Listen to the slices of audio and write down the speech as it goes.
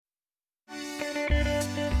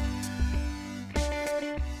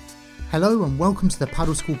Hello and welcome to the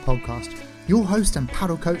Paddle School podcast. Your host and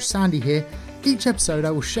paddle coach Sandy here. Each episode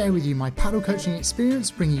I will share with you my paddle coaching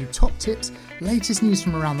experience, bringing you top tips, latest news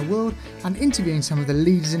from around the world and interviewing some of the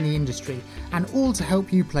leaders in the industry, and all to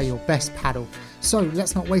help you play your best paddle. So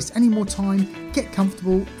let's not waste any more time, get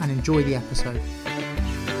comfortable and enjoy the episode.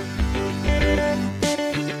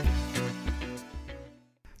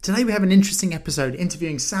 Today we have an interesting episode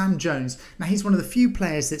interviewing Sam Jones. Now he's one of the few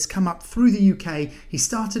players that's come up through the UK. He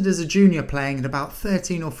started as a junior playing at about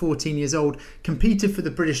 13 or 14 years old, competed for the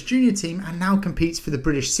British junior team and now competes for the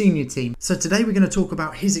British senior team. So today we're going to talk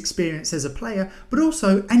about his experience as a player, but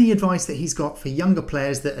also any advice that he's got for younger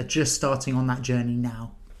players that are just starting on that journey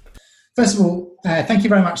now. First of all, thank you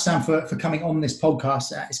very much, Sam, for coming on this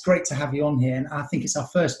podcast. It's great to have you on here. And I think it's our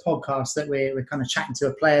first podcast that we're kind of chatting to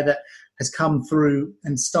a player that has come through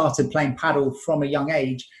and started playing paddle from a young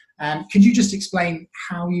age. Could you just explain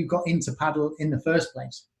how you got into paddle in the first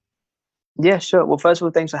place? Yeah, sure. Well, first of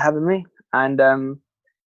all, thanks for having me. And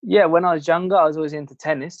when I was younger, I was always into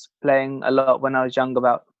tennis, playing a lot. When I was young,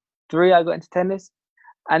 about 3, I got into tennis.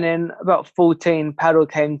 And then about 14, paddle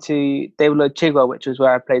came to David Lloyd Chigwell, which was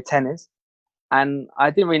where I played tennis. And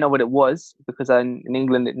I didn't really know what it was because in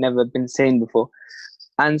England, it'd never been seen before.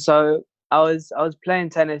 And so I was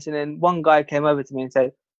playing tennis, and then one guy came over to me and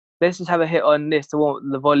said, let's just have a hit on this,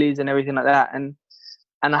 the volleys and everything like that. And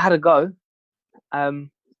I had a go.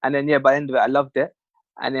 And then, by the end of it, I loved it.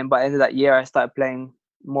 And then by the end of that year, I started playing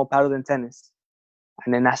more paddle than tennis.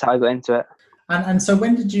 And then that's how I got into it. And so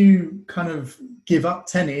when did you kind of give up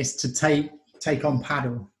tennis to take on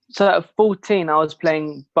paddle? So at 14, I was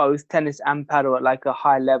playing both tennis and paddle at like a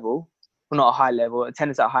high level. Well, not a high level,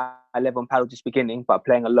 tennis at a high level and paddle just beginning, but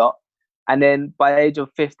playing a lot. And then by the age of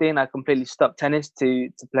 15, I completely stopped tennis to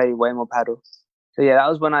play way more paddle. So that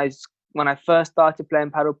was when I first started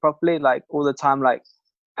playing paddle properly, like all the time, like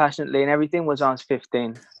passionately and everything, was when I was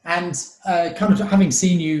 15. And kind of having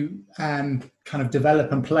seen you kind of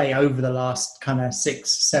develop and play over the last kind of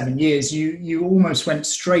 6-7 years, you almost went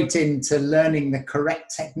straight into learning the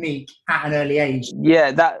correct technique at an early age.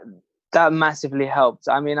 Yeah, that massively helped.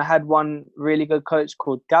 I mean, I had one really good coach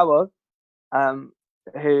called Gawo,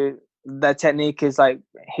 who the technique is like,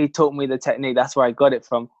 he taught me the technique. That's where I got it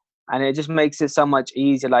from. And it just makes it so much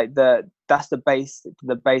easier. Like that's the base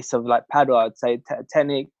of like paddle, I would say,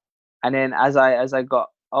 technique. And then as I got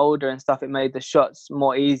older and stuff, it made the shots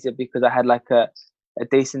more easier because I had like a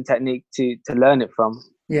decent technique to learn it from.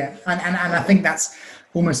 Yeah, and I think that's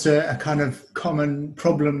almost a kind of common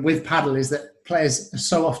problem with paddle, is that players are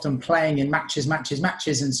so often playing in matches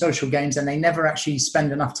and social games, and they never actually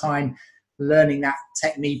spend enough time learning that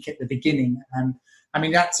technique at the beginning. And I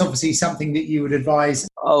mean, that's obviously something that you would advise.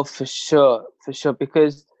 Oh, for sure.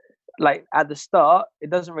 Because like at the start, it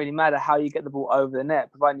doesn't really matter how you get the ball over the net.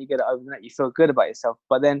 Providing you get it over the net, you feel good about yourself.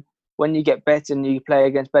 But then when you get better and you play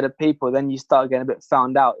against better people, then you start getting a bit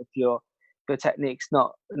found out if your technique's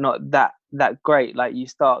not that great. Like you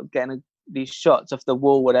start getting these shots off the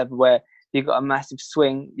wall, whatever, where you've got a massive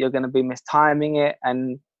swing, you're going to be mistiming it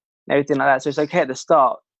and everything like that. So it's okay at the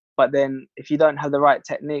start. But then if you don't have the right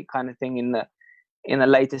technique kind of thing in the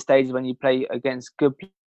later stages, when you play against good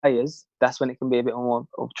players, that's when it can be a bit more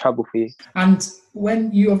of trouble for you. And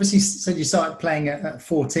when you obviously said you started playing at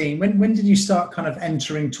 14, when did you start kind of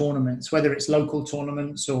entering tournaments, whether it's local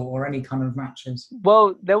tournaments or any kind of matches?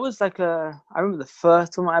 Well, there was I remember the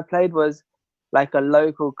first tournament I played was like a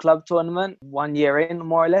local club tournament. 1 year in,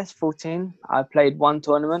 more or less, 14, I played one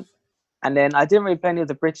tournament. And then I didn't really play any of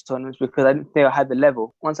the British tournaments because I didn't think I had the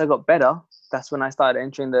level. Once I got better, that's when I started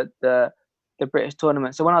entering the British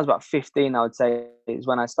tournament. So when I was about 15, I would say, is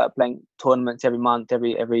when I started playing tournaments every month,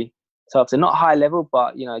 every so often. Not high level,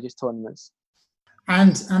 but just tournaments.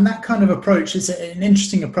 And that kind of approach is an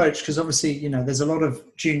interesting approach because obviously, there's a lot of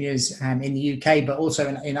juniors in the UK, but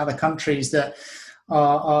also in other countries that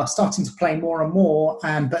are starting to play more and more,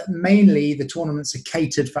 but mainly the tournaments are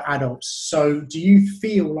catered for adults. So do you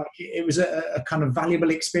feel like it was a kind of valuable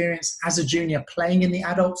experience as a junior playing in the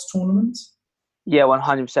adults tournaments? Yeah,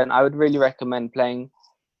 100%. I would really recommend playing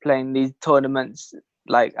these tournaments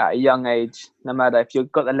like at a young age, no matter if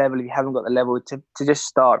you've got the level, if you haven't got the level, to just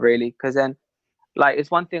start really. Because then, like,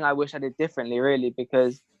 it's one thing I wish I did differently really,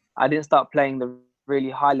 because I didn't start playing the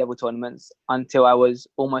really high level tournaments until I was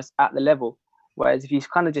almost at the level. Whereas if you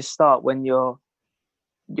kind of just start when you're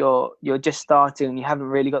just starting and you haven't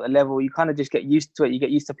really got the level, you kind of just get used to it. You get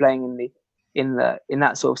used to playing in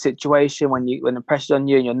that sort of situation when the pressure's on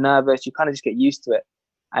you and you're nervous. You kind of just get used to it.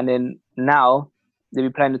 And then now you'll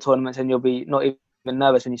be playing the tournaments and you'll be not even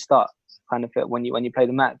nervous when you start. Kind of it when you play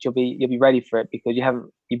the match, you'll be ready for it because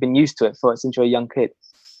you've been used to it since you're a young kid.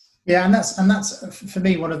 Yeah, and that's for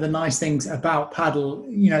me one of the nice things about paddle.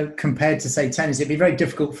 Compared to say tennis, it'd be very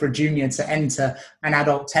difficult for a junior to enter an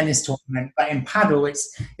adult tennis tournament. But in paddle,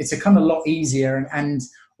 it's a kind of lot easier, and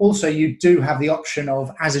also you do have the option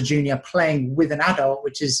of as a junior playing with an adult,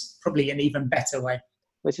 which is probably an even better way.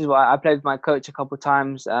 Which is why I played with my coach a couple of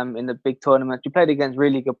times in the big tournaments. We played against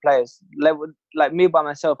really good players. Like me by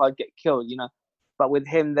myself, I'd get killed, you know. But with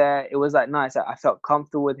him there, it was like nice. I felt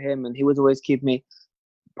comfortable with him, and he was always keeping me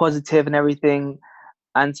positive and everything.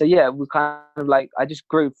 And so yeah, we kind of like I just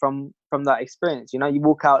grew from that experience. You know, you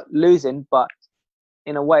walk out losing, but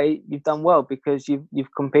in a way you've done well because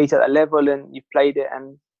you've competed at a level and you've played it,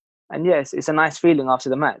 and yes, it's a nice feeling after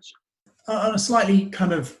the match. On a slightly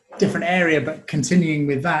kind of different area, but continuing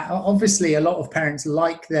with that, obviously a lot of parents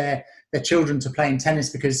like their children to play in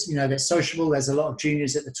tennis because they're sociable. There's a lot of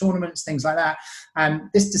juniors at the tournaments, things like that. And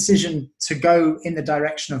this decision to go in the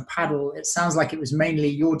direction of paddle, it sounds like it was mainly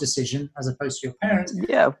your decision as opposed to your parents.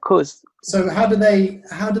 Yeah, of course. So how do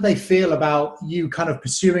they feel about you kind of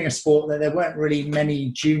pursuing a sport that there weren't really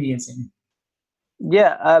many juniors in?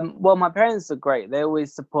 Yeah, well, my parents are great. They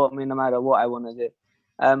always support me no matter what I want to do.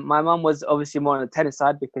 My mum was obviously more on the tennis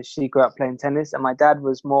side because she grew up playing tennis, and my dad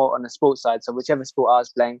was more on the sports side. So whichever sport I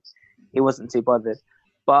was playing, he wasn't too bothered.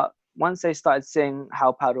 But once they started seeing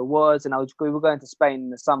how paddle was, and we were going to Spain in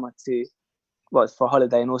the summer to, well, for a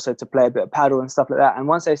holiday and also to play a bit of paddle and stuff like that. And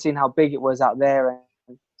once they seen how big it was out there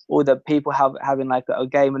and all the people having like a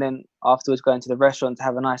game, and then afterwards going to the restaurant to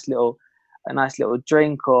have a nice little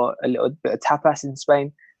drink or a little bit of tapas in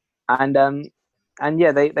Spain, and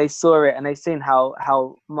yeah, they saw it and they seen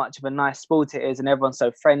how much of a nice sport it is, and everyone's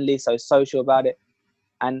so friendly, so social about it,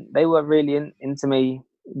 and they were really into me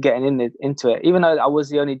getting into it, even though I was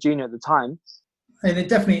the only junior at the time. And it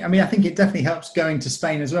definitely, I mean, I think it definitely helps going to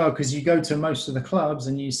Spain as well because you go to most of the clubs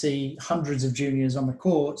and you see hundreds of juniors on the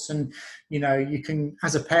courts, and you can,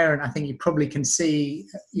 as a parent, I think you probably can see,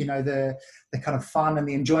 the kind of fun and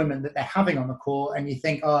the enjoyment that they're having on the court, and you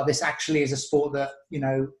think, oh, this actually is a sport that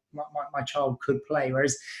my child could play.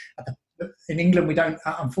 Whereas in England, we don't,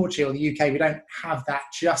 unfortunately, or the UK, we don't have that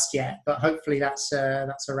just yet, but hopefully that's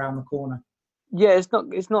around the corner. Yeah,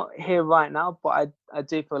 it's not here right now, but I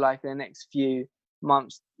do feel like in the next few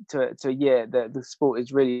months to a year, the sport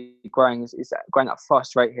is really growing. It's growing at a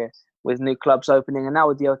fast rate here with new clubs opening, and now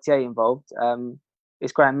with the LTA involved,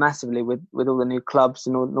 it's growing massively with all the new clubs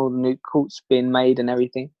and all the new courts being made and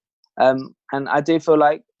everything. And I do feel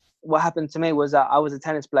like what happened to me was that I was a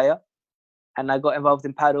tennis player and I got involved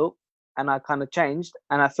in paddle and I kind of changed.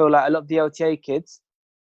 And I feel like a lot of the LTA kids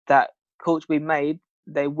that courts we made,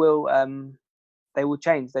 they will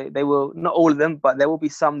change. They will, not all of them, but there will be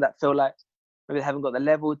some that feel like maybe they haven't got the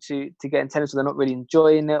level to get in tennis, or they're not really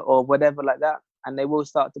enjoying it or whatever like that, and they will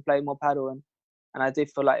start to play more paddle. And I do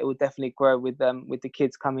feel like it will definitely grow with the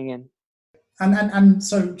kids coming in. And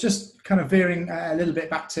so just kind of veering a little bit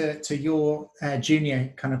back to your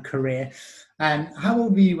junior kind of career, and how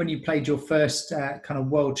old were you when you played your first kind of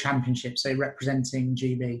world championship, say representing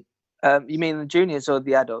GB? You mean the juniors or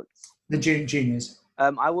the adults? The juniors.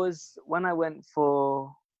 I was when I went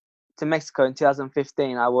to Mexico in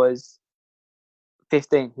 2015. I was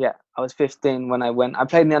 15. Yeah, I was 15 when I went. I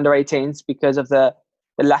played in the under-18s because of the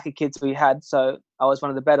lack of kids we had. So I was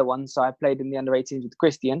one of the better ones. So I played in the under-18s with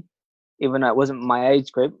Christian, even though it wasn't my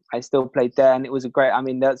age group. I still played there, and it was a great. I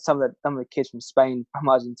mean, there's some of the kids from Spain, from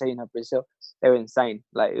Argentina, Brazil. They were insane.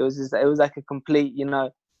 Like it was like a complete,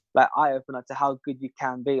 like eye opener to how good you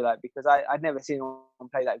can be. Like because I'd never seen anyone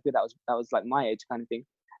play that good. That was like my age kind of thing.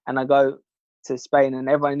 And I go to Spain, and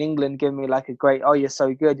everyone in England give me like a great, oh, you're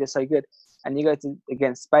so good, you're so good. And you go to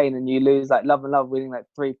against Spain and you lose like love and love, winning like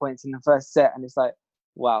 3 points in the first set, and it's like,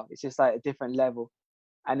 wow, it's just like a different level.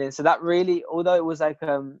 And then so that really, although it was like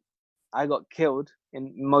I got killed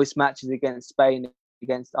in most matches against Spain,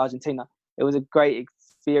 against Argentina, it was a great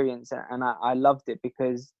experience, and I loved it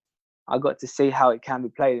because I got to see how it can be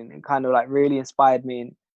played, and it kind of like really inspired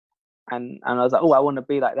me, and I was like, oh, I want to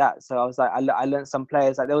be like that. So I was like, I learned some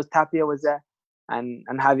players, like there was Tapia was there, and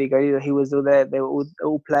Javi Garrido, he was all there. They were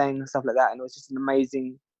all playing and stuff like that, and it was just an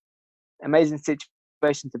amazing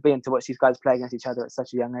situation to be in, to watch these guys play against each other at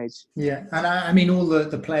such a young age. Yeah, and I mean, all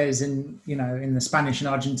the players in the Spanish and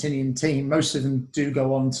Argentinian team, most of them do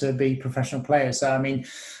go on to be professional players. So I mean,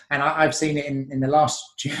 and I've seen it in the last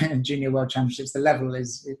Junior World Championships. The level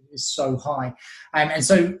is so high, and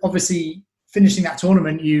so obviously finishing that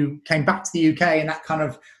tournament, you came back to the UK, and that kind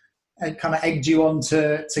of egged you on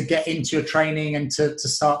to get into your training and to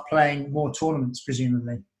start playing more tournaments,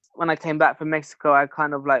 presumably. When I came back from Mexico, I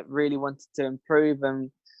kind of like really wanted to improve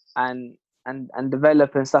and and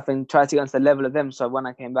develop and stuff and try to get onto the level of them. So when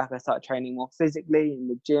I came back, I started training more physically in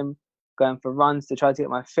the gym, going for runs to try to get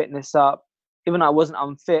my fitness up. Even though I wasn't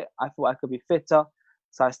unfit, I thought I could be fitter.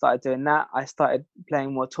 So I started doing that. I started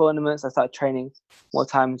playing more tournaments. I started training more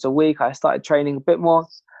times a week. I started training a bit more.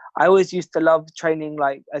 I always used to love training,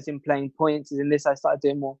 like as in playing points. As in this, I started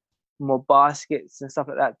doing more baskets and stuff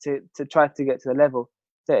like that to try to get to the level.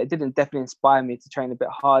 So it didn't definitely inspire me to train a bit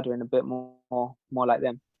harder and a bit more like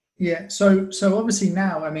them. Yeah, so obviously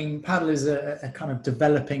now, I mean, paddle is a kind of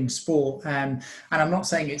developing sport, and I'm not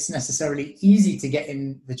saying it's necessarily easy to get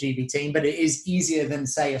in the GB team, but it is easier than,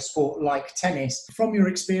 say, a sport like tennis. From your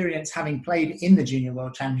experience, having played in the Junior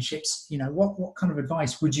World Championships, you know, what kind of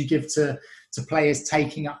advice would you give to players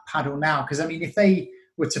taking up paddle now? Because I mean, if they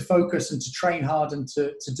were to focus and to train hard and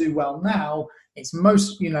to do well now, it's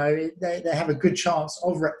most, you know, they have a good chance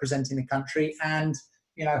of representing the country, and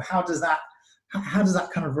you know, how does that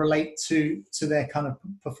kind of relate to their kind of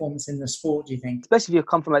performance in the sport, do you think? Especially if you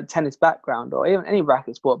come from a tennis background or even any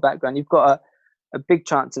racket sport background, you've got a big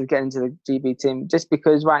chance of getting to the GB team, just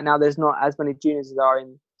because right now there's not as many juniors as there are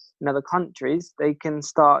in other countries. They can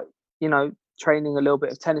start, you know, training a little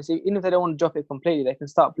bit of tennis. Even if they don't want to drop it completely, they can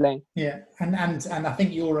start playing. Yeah, and I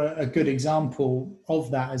think you're a good example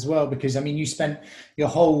of that as well, because I mean, you spent your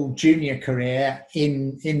whole junior career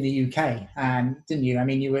in the UK, didn't you? I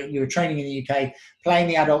mean, you were training in the UK, playing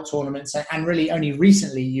the adult tournaments, and really only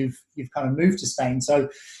recently you've kind of moved to Spain. So,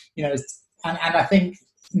 you know, and I think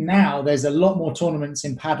now there's a lot more tournaments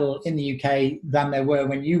in paddle in the UK than there were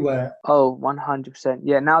when you were. Oh, 100%.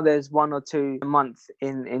 Yeah, now there's 1 or 2 a month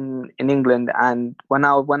in England, and when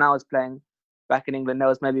I was playing back in England, there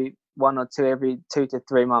was maybe 1 or 2 every 2 to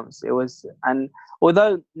 3 months. It was, and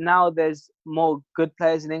although now there's more good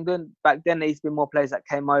players in England, back then there used to be more players that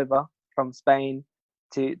came over from Spain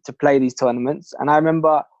to play these tournaments. And I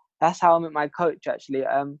remember that's how I met my coach actually.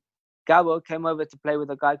 Gabo came over to play with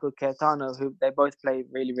a guy called Caetano, who they both play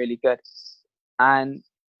really, really good. And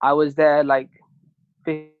I was there like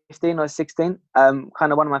 15 or 16, kind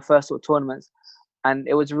of one of my first sort of tournaments. And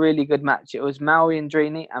it was a really good match. It was Maui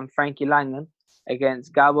Andrini and Frankie Langen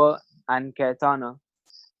against Gabo and Caetano.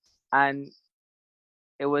 And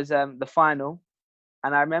it was the final.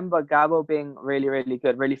 And I remember Gabo being really, really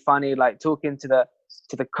good, really funny, like talking to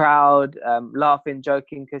the crowd, laughing,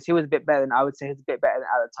 joking, because he was a bit better than, I would say he was a bit better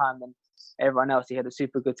at the time than everyone else. He had a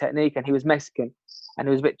super good technique, and he was Mexican, and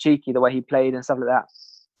he was a bit cheeky the way he played and stuff like that.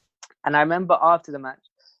 And I remember after the match,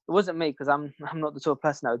 it wasn't me, because I'm not the sort of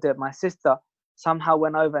person that would do it. My sister somehow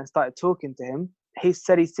went over and started talking to him. He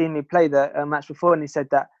said he'd seen me play the match before, and he said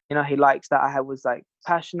that, you know, he likes that I was like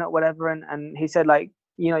passionate, whatever. And he said, like,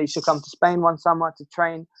 you know, you should come to Spain one summer to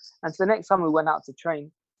train. And so the next summer we went out to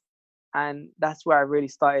train. And that's where I really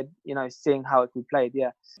started, you know, seeing how it could be played. Yeah.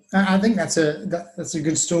 I think that's a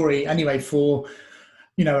good story anyway, for,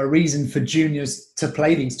 you know, a reason for juniors to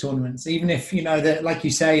play these tournaments, even if, you know, that, like you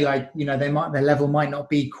say, like, you know, their level might not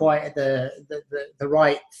be quite at the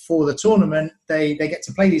right for the tournament. They get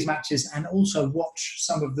to play these matches and also watch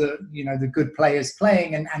some of the, you know, the good players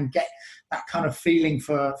playing and get that kind of feeling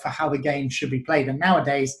for how the game should be played. And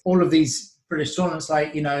nowadays, all of these British tournaments,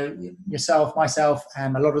 like, you know, yourself, myself,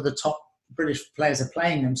 and a lot of the top British players are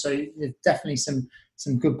playing them. So there's definitely some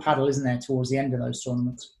good paddle, isn't there, towards the end of those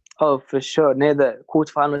tournaments? Oh, for sure. Near the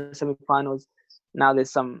quarterfinals, semi-finals, now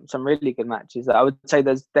there's some really good matches. I would say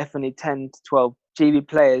there's definitely 10 to 12 GB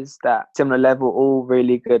players that similar level, all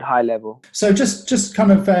really good, high level. So just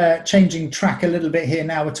kind of changing track a little bit here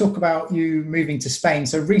now. We'll talk about you moving to Spain.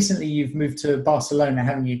 So recently you've moved to Barcelona,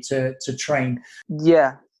 haven't you, to train?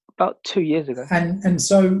 Yeah, about 2 years ago. And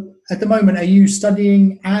so at the moment, are you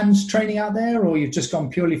studying and training out there, or you've just gone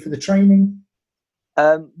purely for the training?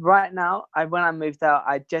 Right now, when I moved out,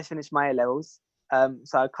 I just finished my A-levels.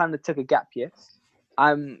 So I kind of took a gap year.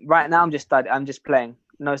 Right now I'm just studying. I'm just playing.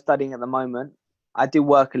 No studying at the moment. I do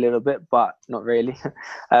work a little bit, but not really.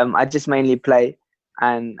 I just mainly play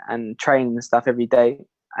and train and stuff every day.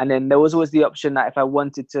 And then there was always the option that if I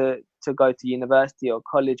wanted to go to university or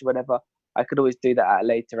college, whatever, I could always do that at a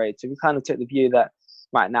later age. So we kind of took the view that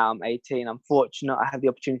right now I'm 18. I'm fortunate. I have the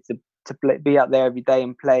opportunity to be out there every day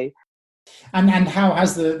and play. And how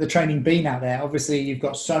has the training been out there? Obviously, you've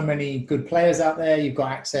got so many good players out there. You've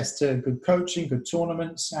got access to good coaching, good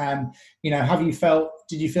tournaments. You know,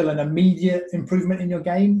 did you feel an immediate improvement in your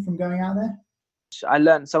game from going out there? I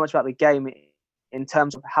learned so much about the game in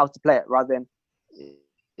terms of how to play it, rather than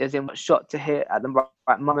as in what shot to hit at the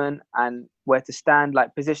right moment and where to stand,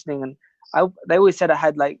 like positioning. And they always said I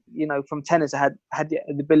had, like, you know, from tennis, I had the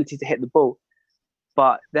ability to hit the ball.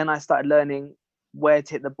 But then I started learning where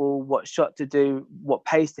to hit the ball, what shot to do, what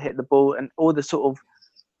pace to hit the ball, and all the sort of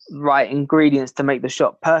right ingredients to make the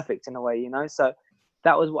shot perfect in a way, So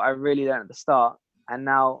that was what I really learned at the start. And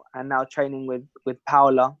now training with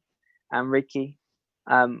Paula and Ricky,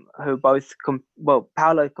 who both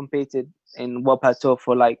Paula competed in World Padel Tour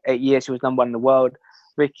for like 8 years. She was number 1 in the world.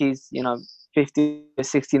 Ricky's 50 or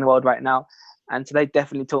 60 in the world right now, and so they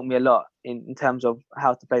definitely taught me a lot in terms of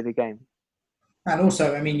how to play the game. And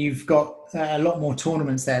also, I mean, you've got a lot more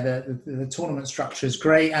tournaments there. The tournament structure is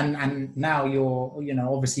great, and now you're,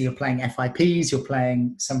 obviously you're playing FIPs, you're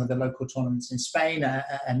playing some of the local tournaments in Spain, a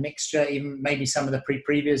mixture, even maybe some of the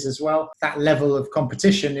previous as well. That level of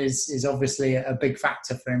competition is obviously a big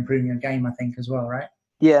factor for improving your game, I think, as well, right?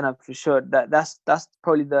 Yeah, no, for sure. That's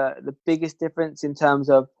probably the biggest difference in terms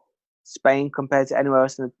of Spain compared to anywhere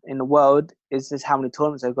else in the world is just how many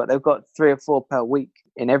tournaments they've got. They've got 3 or 4 per week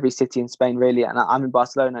in every city in Spain, really. And I'm in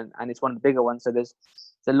Barcelona, and it's one of the bigger ones. So there's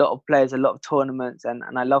a lot of players, a lot of tournaments, and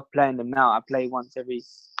I love playing them now. I play once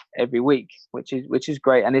every week, which is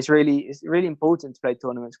great. And it's really important to play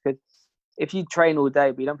tournaments, because if you train all day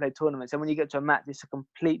but you don't play tournaments, and when you get to a match, it's a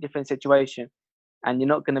complete different situation, and you're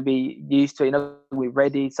not going to be used to it. You're not going to be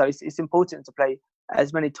ready. So it's important to play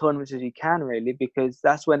as many tournaments as you can, really, because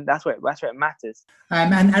that's where it matters.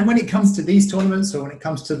 And when it comes to these tournaments, or when it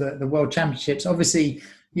comes to the World Championships, obviously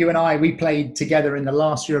you and we played together in the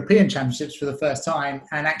last European Championships for the first time,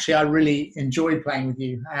 and actually I really enjoyed playing with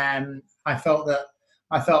you. I felt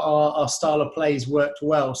our style of plays worked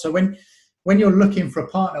well. So when you're looking for a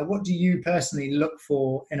partner, what do you personally look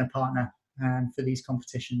for in a partner for these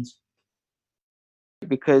competitions?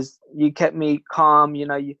 Because you kept me calm,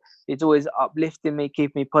 it's always uplifting me,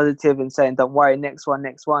 keeping me positive, and saying, "Don't worry, next one."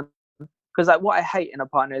 Because like what I hate in a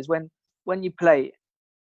partner is when you play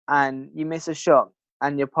and you miss a shot,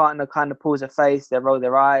 and your partner kind of pulls a face, they roll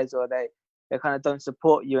their eyes, or they kind of don't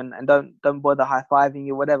support you and don't bother high-fiving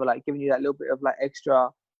you, whatever, like giving you that little bit of like extra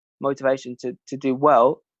motivation to do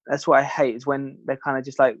well. That's what I hate, is when they kind of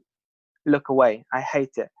just like look away. I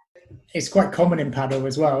hate it. It's quite common in padel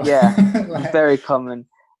as well. Yeah, it's very common.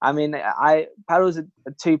 I mean, padel's a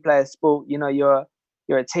 2-player sport. You're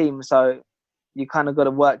a team, so you kind of got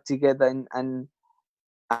to work together. And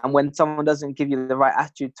when someone doesn't give you the right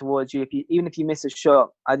attitude towards you, even if you miss a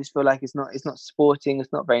shot, I just feel like it's not sporting.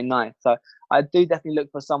 It's not very nice. So I do definitely look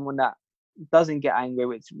for someone that doesn't get angry,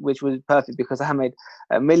 which was perfect, because I made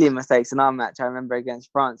a million mistakes in our match. I remember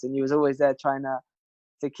against France, and he was always there trying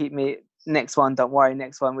to keep me. Next one, don't worry,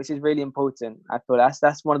 next one, which is really important. I feel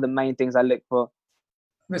that's one of the main things I look for.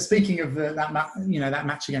 But speaking of that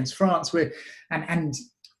match against France, and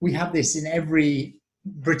we have this in every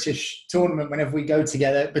British tournament whenever we go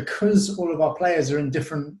together, because all of our players are in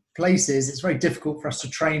different places. It's very difficult for us to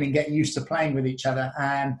train and get used to playing with each other.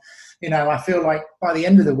 And I feel like by the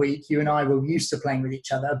end of the week, you and I were used to playing with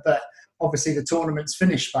each other, but obviously the tournament's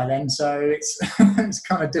finished by then, so it's it's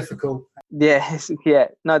kind of difficult. Yeah.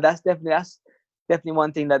 No, that's definitely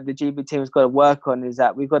one thing that the GB team's got to work on, is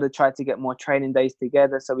that we've got to try to get more training days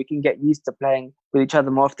together so we can get used to playing with each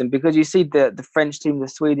other more often. Because you see the French team, the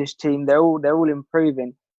Swedish team, they're all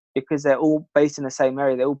improving, because they're all based in the same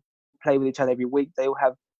area. They all play with each other every week. They all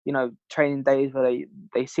have training days where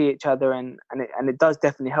they see each other, and it does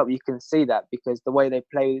definitely help. You can see that, because the way they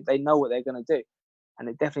play, they know what they're going to do. And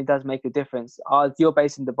it definitely does make a difference. You're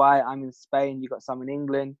based in Dubai, I'm in Spain, you've got some in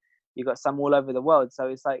England, you've got some all over the world. So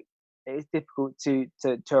it's like, it's difficult to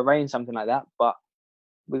arrange something like that, but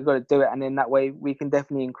we've got to do it. And in that way, we can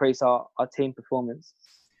definitely increase our team performance.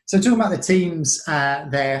 So talking about the teams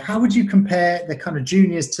there, how would you compare the kind of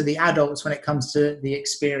juniors to the adults when it comes to the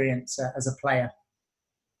experience as a player?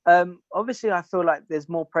 Obviously, I feel like there's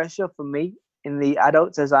more pressure for me in the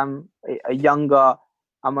adults, as I'm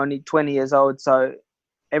I'm only 20 years old, so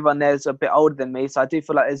everyone there's a bit older than me. So I do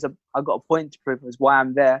feel like I've got a point to prove as why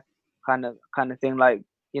I'm there, kind of thing. Like,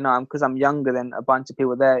 because I'm younger than a bunch of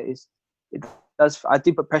people there. I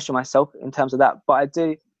do put pressure on myself in terms of that, but I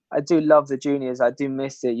do love the juniors. I do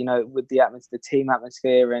miss it, with the atmosphere, the team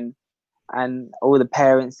atmosphere, and all the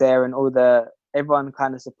parents there, and everyone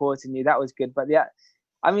kind of supporting you. That was good. But yeah,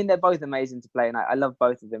 I mean, they're both amazing to play, and I love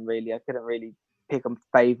both of them, really. I couldn't really pick a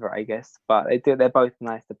favourite, I guess, but they're both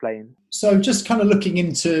nice to play in. So just kind of looking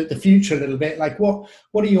into the future a little bit, like what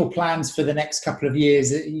are your plans for the next couple of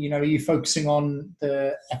years? Are you focusing on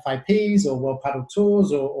the FIPs or World Padel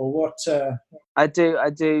Tours, or what? I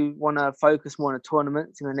do want to focus more on the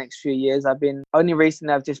tournaments in the next few years. I've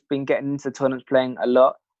just been getting into tournaments, playing a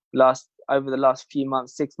lot. Over the last few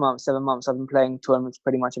months, 6 months, 7 months, I've been playing tournaments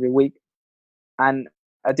pretty much every week, and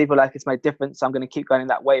I do feel like it's made a difference. So I'm going to keep going in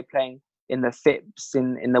that way, playing in the FIPS,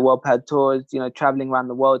 in the World Pad Tours, traveling around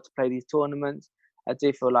the world to play these tournaments. I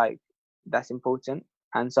do feel like that's important.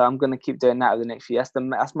 And so I'm going to keep doing that over the next year.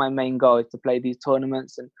 That's my main goal, is to play these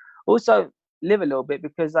tournaments and also live a little bit,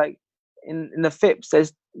 because like in the FIPS,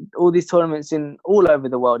 there's all these tournaments in all over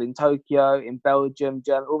the world, in Tokyo, in Belgium,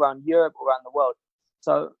 Germany, all around Europe, all around the world.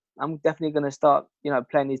 So I'm definitely going to start,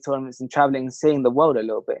 playing these tournaments and traveling and seeing the world a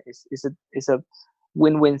little bit. It's a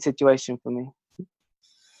win-win situation for me.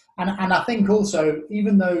 And I think also,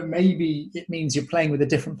 even though maybe it means you're playing with a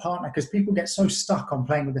different partner, because people get so stuck on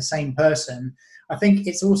playing with the same person, I think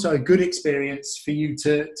it's also a good experience for you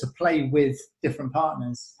to play with different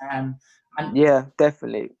partners. And yeah,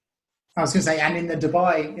 definitely. I was going to say, and in the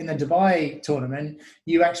Dubai tournament,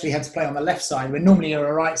 you actually had to play on the left side, where normally you're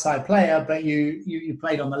a right side player, but you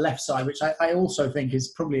played on the left side, which I also think is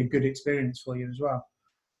probably a good experience for you as well.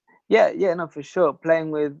 Yeah, no, for sure.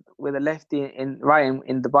 Playing with a lefty in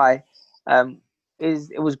Dubai,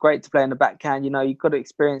 it was great to play on the backhand. You've got to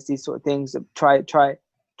experience these sort of things,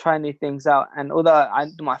 try new things out. And although I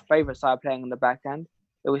do my favourite side playing on the backhand,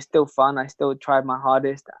 it was still fun. I still tried my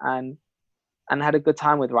hardest and had a good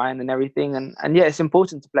time with Ryan and everything. And yeah, it's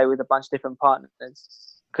important to play with a bunch of different partners,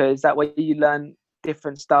 because that way you learn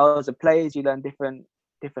different styles of plays, you learn different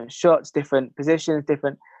shots, different positions,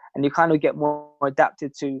 and you kind of get more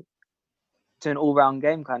adapted to an all-round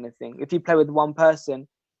game kind of thing. If you play with one person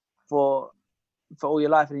for all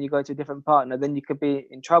your life and you go to a different partner, then you could be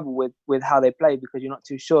in trouble with how they play, because you're not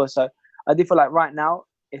too sure. So I do feel like right now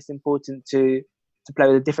it's important to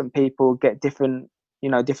play with different people, get different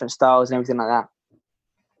styles and everything like that.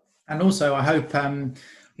 And also, I hope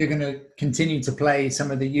you're going to continue to play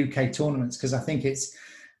some of the UK tournaments, because I think it's,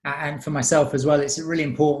 and for myself as well, it's really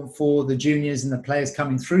important for the juniors and the players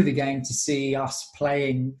coming through the game to see us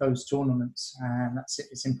playing those tournaments. And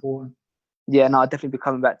it's important. Yeah, no, I'll definitely be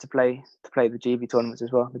coming back to play the GB tournaments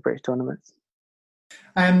as well, the British tournaments.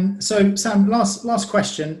 So Sam, last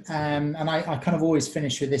question, and I kind of always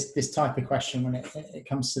finish with this type of question when it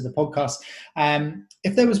comes to the podcast.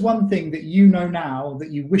 If there was one thing that you know now that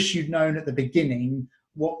you wish you'd known at the beginning,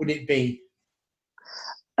 what would it be?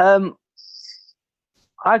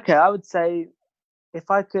 Okay, I would say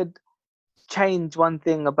if I could change one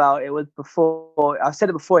thing about it, was before, I've said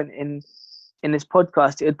it before in this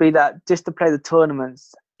podcast, it would be that just to play the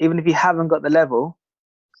tournaments, even if you haven't got the level,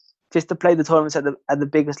 just to play the tournaments at the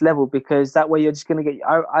biggest level, because that way you're just going to get,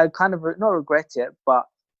 I kind of not regret it, but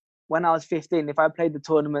when I was 15, if I played the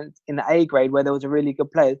tournament in the A grade where there was a really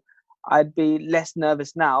good player, I'd be less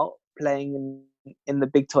nervous now playing in the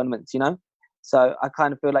big tournaments, So I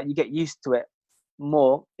kind of feel like you get used to it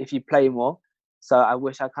more if you play more. So I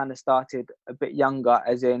wish I kind of started a bit younger,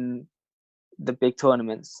 as in the big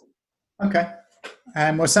tournaments. Okay.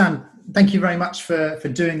 Well, Sam, thank you very much for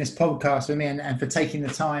doing this podcast with me and for taking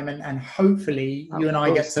the time, and hopefully you and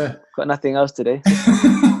I get to... Got nothing else to do.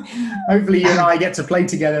 Hopefully you and I get to play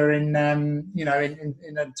together in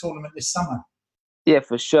a tournament this summer. Yeah,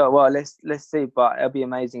 for sure. Well, let's see, but it'll be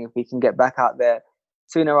amazing if we can get back out there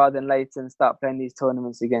sooner rather than later and start playing these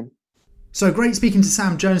tournaments again. So great speaking to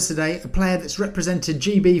Sam Jones today, a player that's represented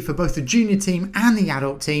GB for both the junior team and the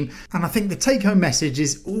adult team. And I think the take-home message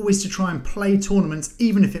is always to try and play tournaments,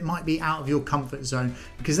 even if it might be out of your comfort zone,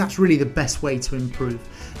 because that's really the best way to improve.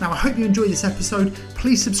 Now, I hope you enjoyed this episode.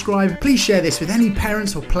 Please subscribe. Please share this with any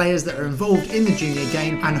parents or players that are involved in the junior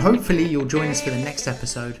game. And hopefully you'll join us for the next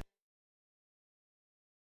episode.